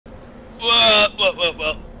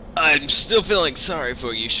Well, I'm still feeling sorry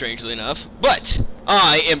for you, strangely enough, but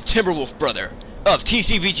I am Timberwolf Brother of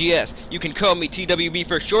TCVGS. You can call me TWB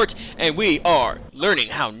for short, and we are learning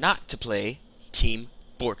how not to play Team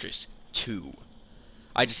Fortress 2.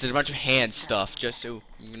 I just did a bunch of hand stuff, just so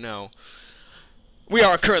you know. We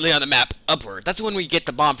are currently on the map upward. That's when we get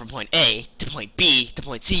the bomb from point A to point B to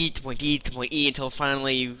point C to point D to point E until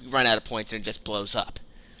finally you run out of points and it just blows up.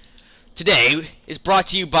 Today is brought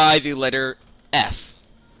to you by the letter F.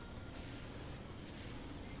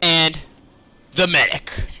 And the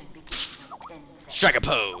medic. Strike a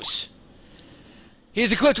pose. He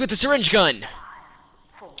is equipped with the syringe gun.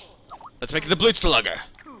 Let's make it the Blutslugger.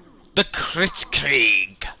 The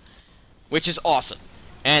Kritzkrieg, which is awesome.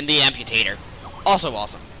 And the Amputator. Also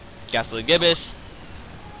awesome. Ghastly Gibbous.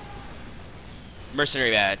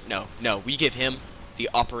 Mercenary Bad. No, we give him the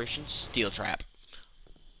Operation Steel Trap.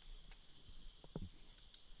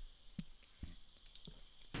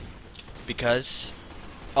 Because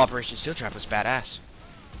Operation Steel Trap was badass.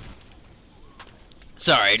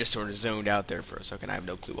 Sorry, I just sort of zoned out there for a second. I have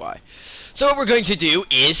no clue why. So what we're going to do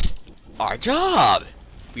is our job.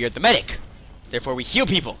 We are the medic. Therefore, we heal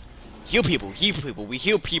people. Heal people, heal people, we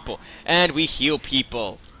heal people, and we heal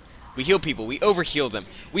people. We heal people, we overheal them.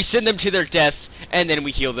 We send them to their deaths, and then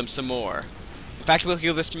we heal them some more. In fact, we'll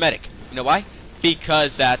heal this medic. You know why?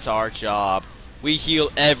 Because that's our job. We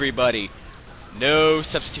heal everybody. No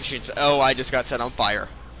substitutions. Oh, I just got set on fire.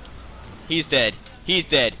 He's dead. He's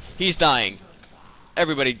dead. He's dying.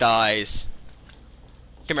 Everybody dies.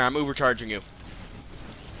 Come here, I'm overcharging you.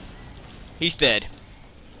 He's dead.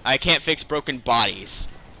 I can't fix broken bodies.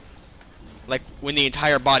 Like, when the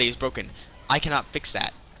entire body is broken. I cannot fix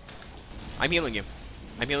that. I'm healing you.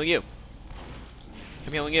 I'm healing you.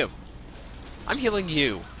 I'm healing you. I'm healing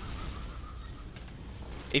you.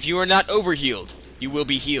 If you are not overhealed, you will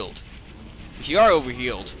be healed. If you are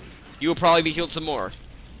overhealed, you will probably be healed some more.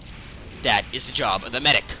 That is the job of the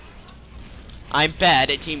medic. I'm bad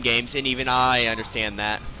at team games, and even I understand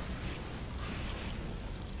that.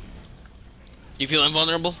 Do you feel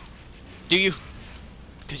invulnerable? Do you?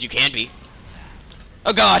 Because you can be.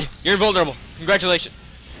 Oh god, you're invulnerable. Congratulations.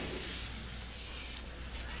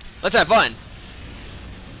 Let's have fun.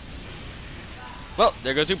 Well,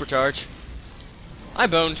 there goes Supercharge. I'm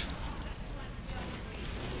boned.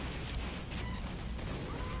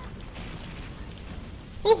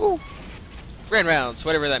 Woohoo! Grand rounds,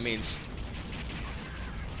 whatever that means.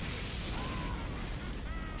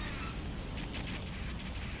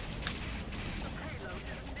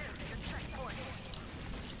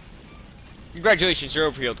 Congratulations, you're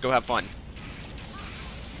overhealed. Go have fun.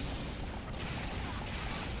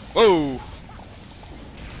 Whoa!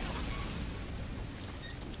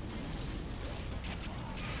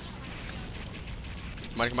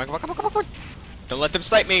 Come on. Don't let them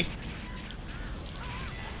snipe me.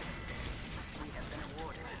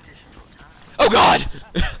 Oh god!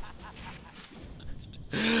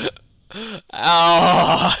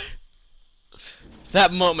 Oh!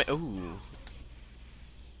 That moment. Ooh.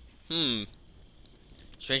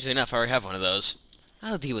 Strangely enough, I already have one of those.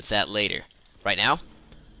 I'll deal with that later. Right now?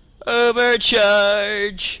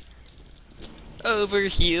 Overcharge!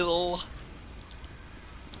 Overheal.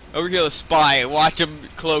 Overheal a spy. Watch him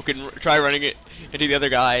cloak and try running it into the other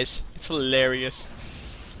guys. It's hilarious.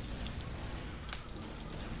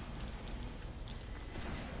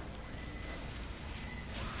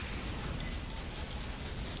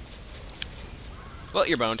 Well,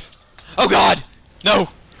 you're boned. Oh god! No!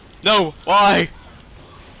 No! Why?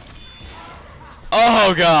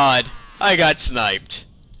 Oh god! I got sniped.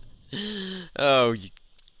 Oh, you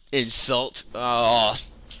insult. Oh.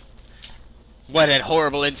 What a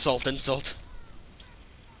horrible insult.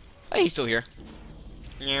 Hey, he's still here.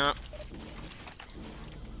 Yeah.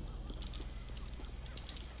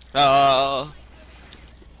 Right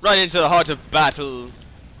into the heart of battle.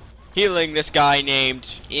 Healing this guy named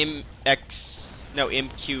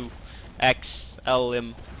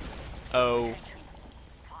MQXLMO.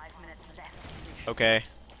 Okay.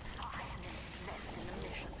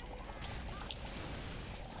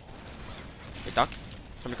 Hey, Doc?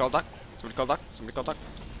 Somebody call Doc? Somebody call Doc? Somebody call Doc?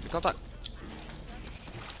 Somebody call Doc?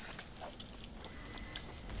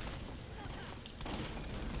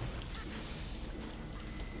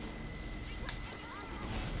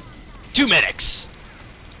 Two medics!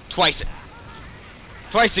 Twice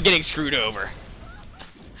the getting screwed over.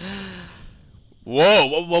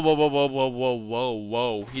 Whoa.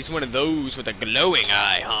 He's one of those with a glowing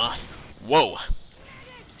eye, huh? Whoa.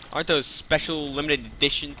 Aren't those special limited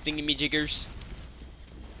edition thingy-me-jiggers?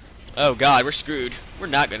 Oh god, we're screwed. We're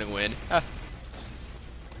not gonna win.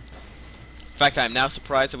 fact, I'm now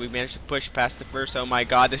surprised that we've managed to push past the first. Oh my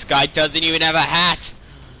god, this guy doesn't even have a hat!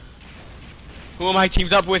 Who am I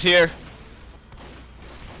teamed up with here?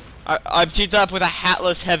 I'm teamed up with a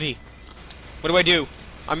hatless heavy. What do I do?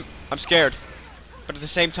 I'm scared. But at the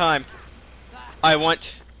same time, I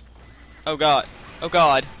want... Oh god. Oh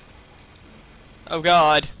god. Oh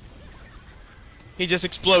god. He just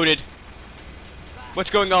exploded. What's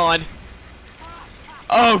going on?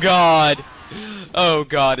 Oh god. Oh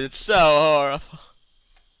god, it's so horrible.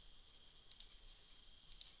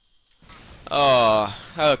 Oh,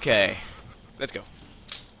 okay. Let's go.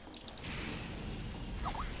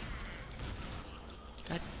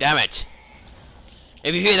 God damn it.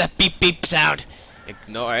 If you hear that beep beep sound,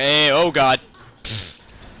 ignore. Hey, oh god.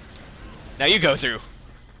 Now you go through.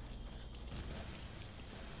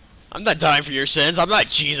 I'm not dying for your sins. I'm not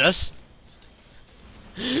Jesus.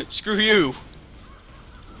 Screw you.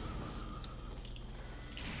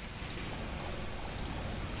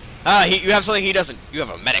 Ah, you have something he doesn't. You have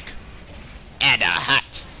a medic. And a hat.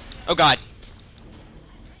 Oh god.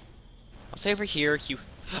 I'll stay over here. You.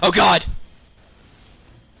 Oh god!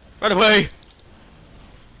 Run away!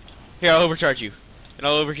 Here, I'll overcharge you. And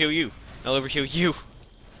I'll overheal you. And I'll overheal you.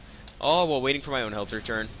 All while waiting for my own health to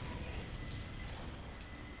return.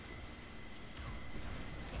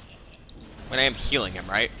 When I am healing him,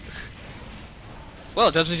 right? Well,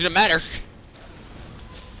 it doesn't seem to matter.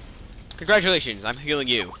 Congratulations, I'm healing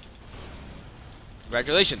you.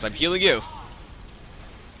 Congratulations, I'm healing you.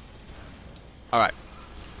 Alright.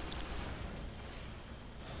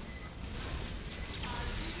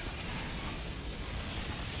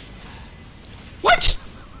 What?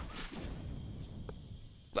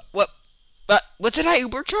 What's it? I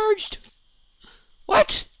Uber charged?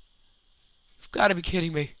 What? You've got to be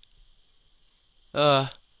kidding me.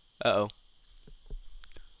 Uh-oh.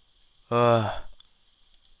 Oh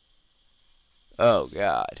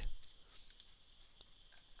god.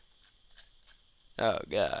 Oh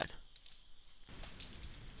god.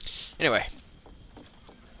 Anyway.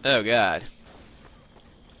 Oh god.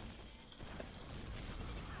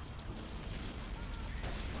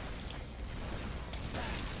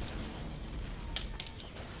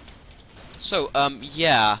 So,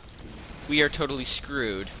 yeah. We are totally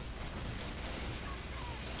screwed.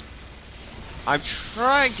 I'm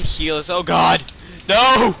trying to heal us. Oh god!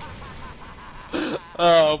 No!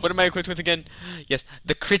 Oh, what am I equipped with again? Yes,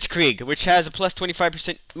 the Kritzkrieg, which has a plus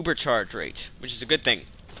 25% Uber charge rate, which is a good thing.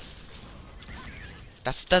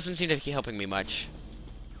 That doesn't seem to be helping me much.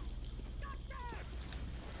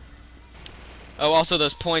 Oh, also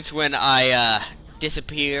those points when I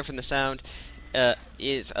disappear from the sound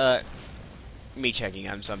is me checking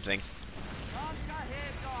on something.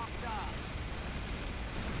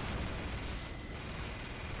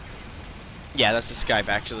 Yeah, that's the Skype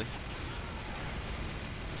actually.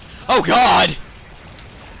 Oh god!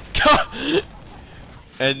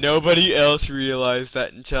 And nobody else realized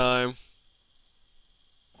that in time.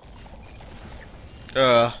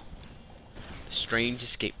 Strange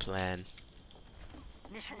escape plan.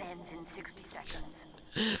 Mission ends in 60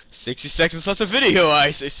 seconds. 60 seconds left of video, I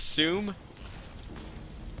assume.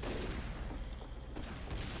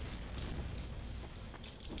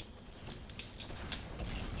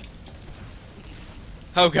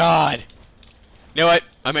 Oh god. You know what?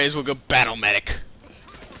 I may as well go battle medic.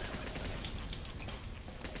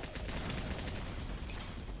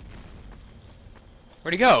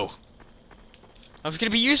 Where'd he go? I was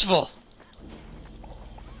gonna be useful.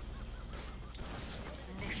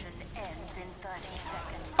 Mission ends in 30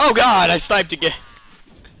 seconds. Oh god, I sniped again.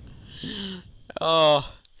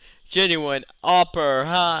 Oh, genuine upper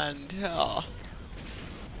hand. Oh.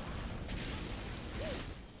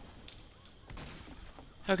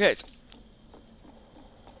 Okay.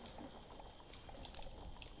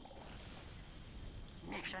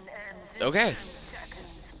 Mission ends in Okay.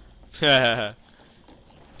 10 seconds.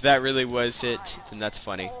 That really was it, then that's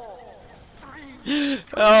funny.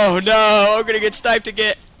 Oh no, I'm gonna get sniped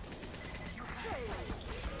again.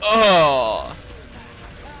 Oh,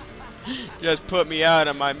 just put me out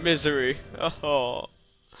of my misery. Oh,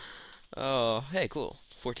 hey, cool.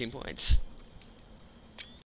 14 points.